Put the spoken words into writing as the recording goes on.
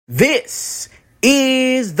This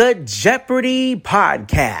is the Jeopardy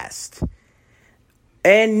podcast.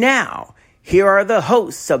 And now, here are the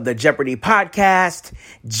hosts of the Jeopardy podcast,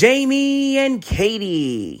 Jamie and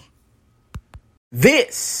Katie.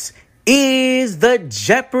 This is the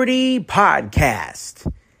Jeopardy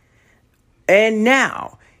podcast. And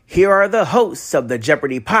now, here are the hosts of the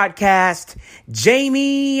Jeopardy podcast,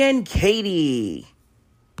 Jamie and Katie.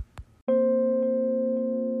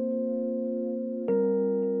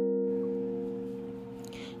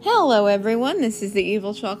 Hello everyone, this is the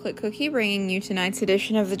Evil Chocolate Cookie bringing you tonight's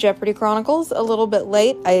edition of the Jeopardy Chronicles. A little bit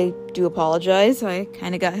late, I do apologize, I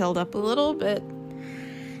kind of got held up a little bit.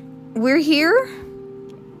 We're here,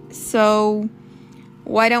 so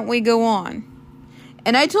why don't we go on?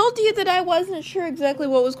 And I told you that I wasn't sure exactly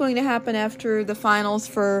what was going to happen after the finals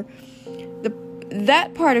for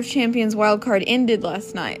that part of Champions Wildcard ended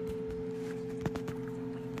last night.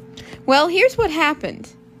 Well, here's what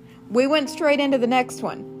happened. We went straight into the next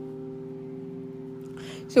one.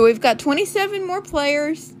 So we've got 27 more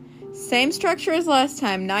players, same structure as last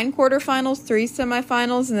time, 9 quarterfinals, 3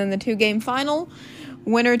 semifinals, and then the 2-game final.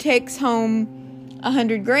 Winner takes home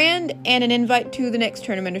 $100,000 and an invite to the next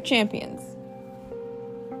Tournament of Champions.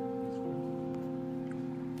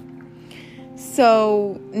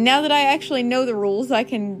 So now that I actually know the rules, I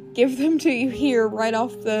can give them to you here right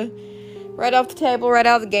off the table, right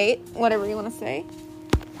out of the gate, whatever you want to say.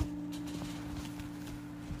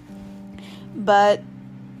 But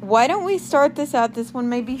why don't we start this out? This one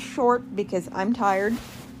may be short because I'm tired.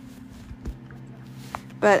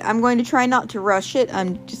 But I'm going to try not to rush it.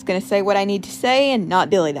 I'm just going to say what I need to say and not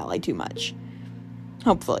dilly-dally too much.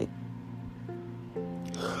 Hopefully.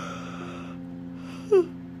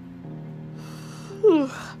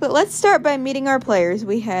 But let's start by meeting our players.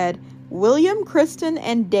 We had William, Kristen,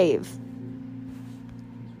 and Dave.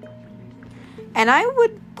 And I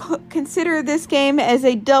would consider this game as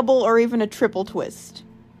a double or even a triple twist.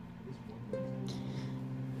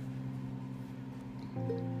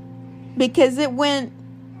 Because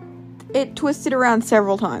it twisted around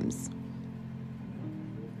several times.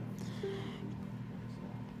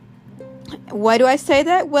 Why do I say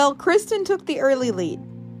that? Well, Kristen took the early lead.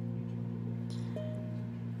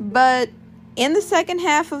 But in the second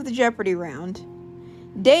half of the Jeopardy round,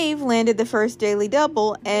 Dave landed the first daily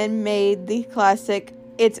double and made the classic,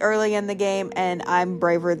 it's early in the game and I'm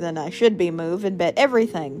braver than I should be move and bet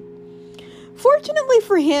everything. Fortunately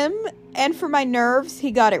for him and for my nerves,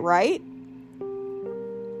 he got it right.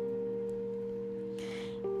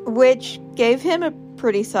 Which gave him a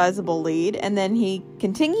pretty sizable lead, and then he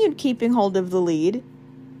continued keeping hold of the lead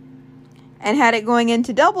and had it going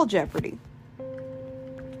into double Jeopardy.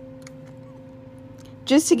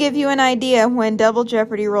 Just to give you an idea, when double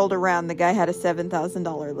Jeopardy rolled around, the guy had a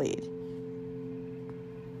 $7,000 lead.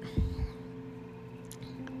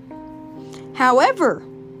 However,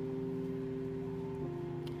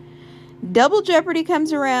 double Jeopardy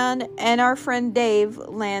comes around and our friend Dave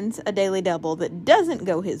lands a daily double that doesn't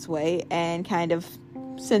go his way and kind of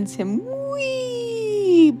sends him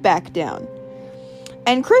way back down.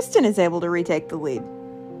 And Kristen is able to retake the lead,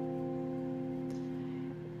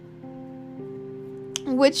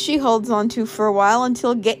 which she holds on to for a while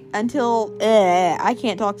until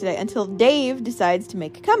Dave decides to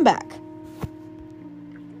make a comeback.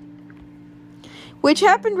 Which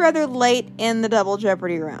happened rather late in the double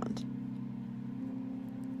Jeopardy round.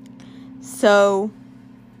 So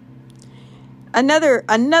another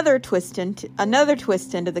twist into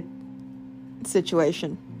the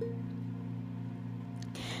situation.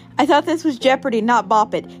 I thought this was Jeopardy, not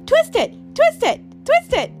Bop It. Twist it, twist it,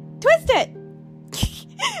 twist it, twist it.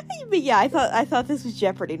 But yeah, I thought this was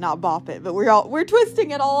Jeopardy, not Bop It. But we're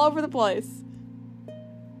twisting it all over the place.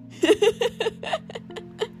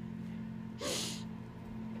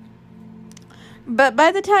 But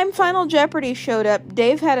by the time Final Jeopardy showed up,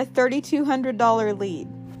 Dave had a $3,200 lead,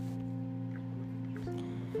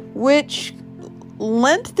 which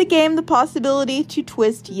lent the game the possibility to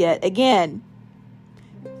twist yet again.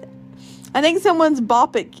 I think someone's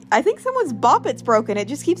Bop It's broken. It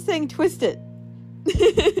just keeps saying twist it.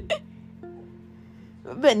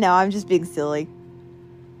 But no, I'm just being silly.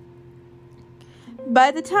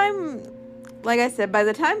 By the time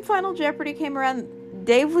Final Jeopardy came around,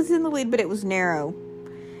 Dave was in the lead, but it was narrow,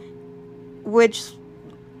 which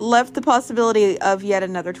left the possibility of yet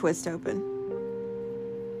another twist open.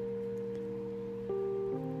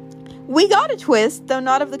 We got a twist, though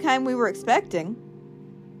not of the kind we were expecting.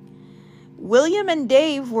 William and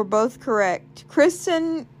Dave were both correct.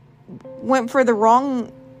 Kristen went in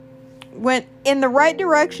the right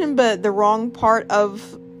direction, but the wrong part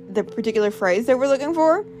of the particular phrase they were looking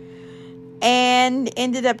for. and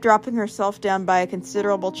ended up dropping herself down by a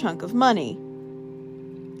considerable chunk of money,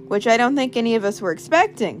 which I don't think any of us were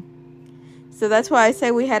expecting. So that's why I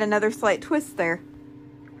say we had another slight twist there.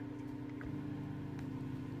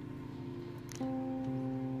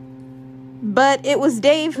 But it was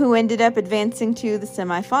Dave who ended up advancing to the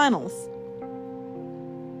semifinals.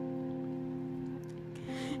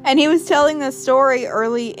 And he was telling the story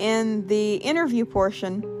earlier in the game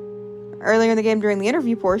during the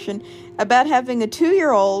interview portion, about having a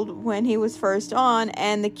 2-year-old when he was first on,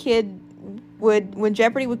 and the kid when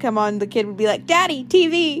Jeopardy would come on, the kid would be like, "Daddy,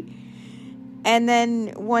 TV!" And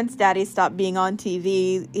then once Daddy stopped being on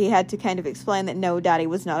TV, he had to kind of explain that no, Daddy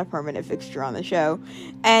was not a permanent fixture on the show.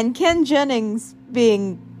 And Ken Jennings,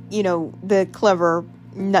 being, the clever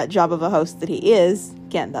nut job of a host that he is,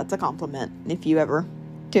 Ken, that's a compliment if you ever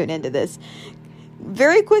tune into this,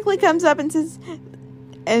 very quickly comes up and says,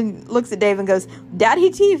 and looks at Dave and goes,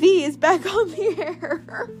 "Daddy TV is back on the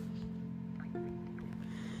air."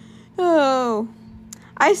 Oh,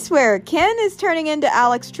 I swear, Ken is turning into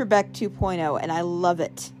Alex Trebek 2.0, and I love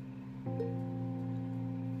it.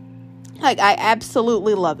 I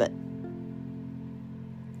absolutely love it.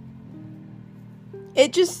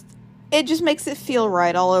 It just makes it feel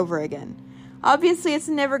right all over again. Obviously, it's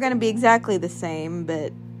never going to be exactly the same,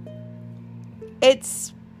 but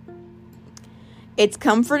it's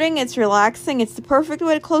comforting, it's relaxing, it's the perfect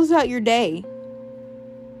way to close out your day.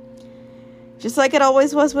 Just like it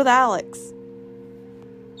always was with Alex.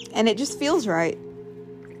 And it just feels right.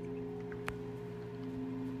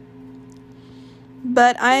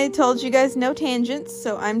 But I told you guys no tangents,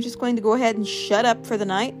 so I'm just going to go ahead and shut up for the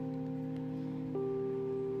night.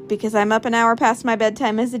 Because I'm up an hour past my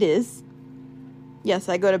bedtime as it is. Yes,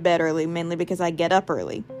 I go to bed early, mainly because I get up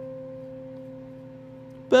early.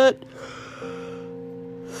 But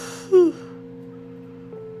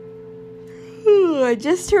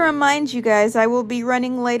just to remind you guys, I will be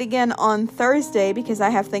running late again on Thursday because I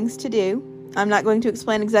have things to do. I'm not going to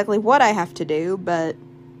explain exactly what I have to do, but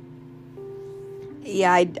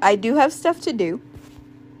yeah, I do have stuff to do.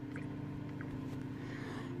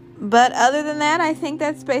 But other than that, I think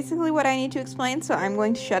that's basically what I need to explain, so I'm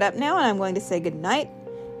going to shut up now and I'm going to say goodnight.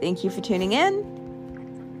 Thank you for tuning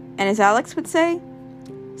in. And as Alex would say,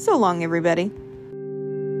 so long, everybody.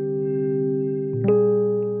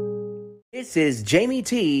 This is Jamie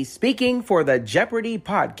T speaking for the Jeopardy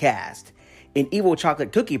podcast, an Evil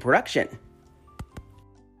Chocolate Cookie production.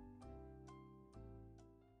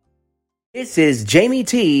 This is Jamie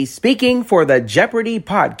T speaking for the Jeopardy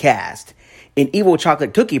podcast, an Evil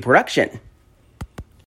Chocolate Cookie production.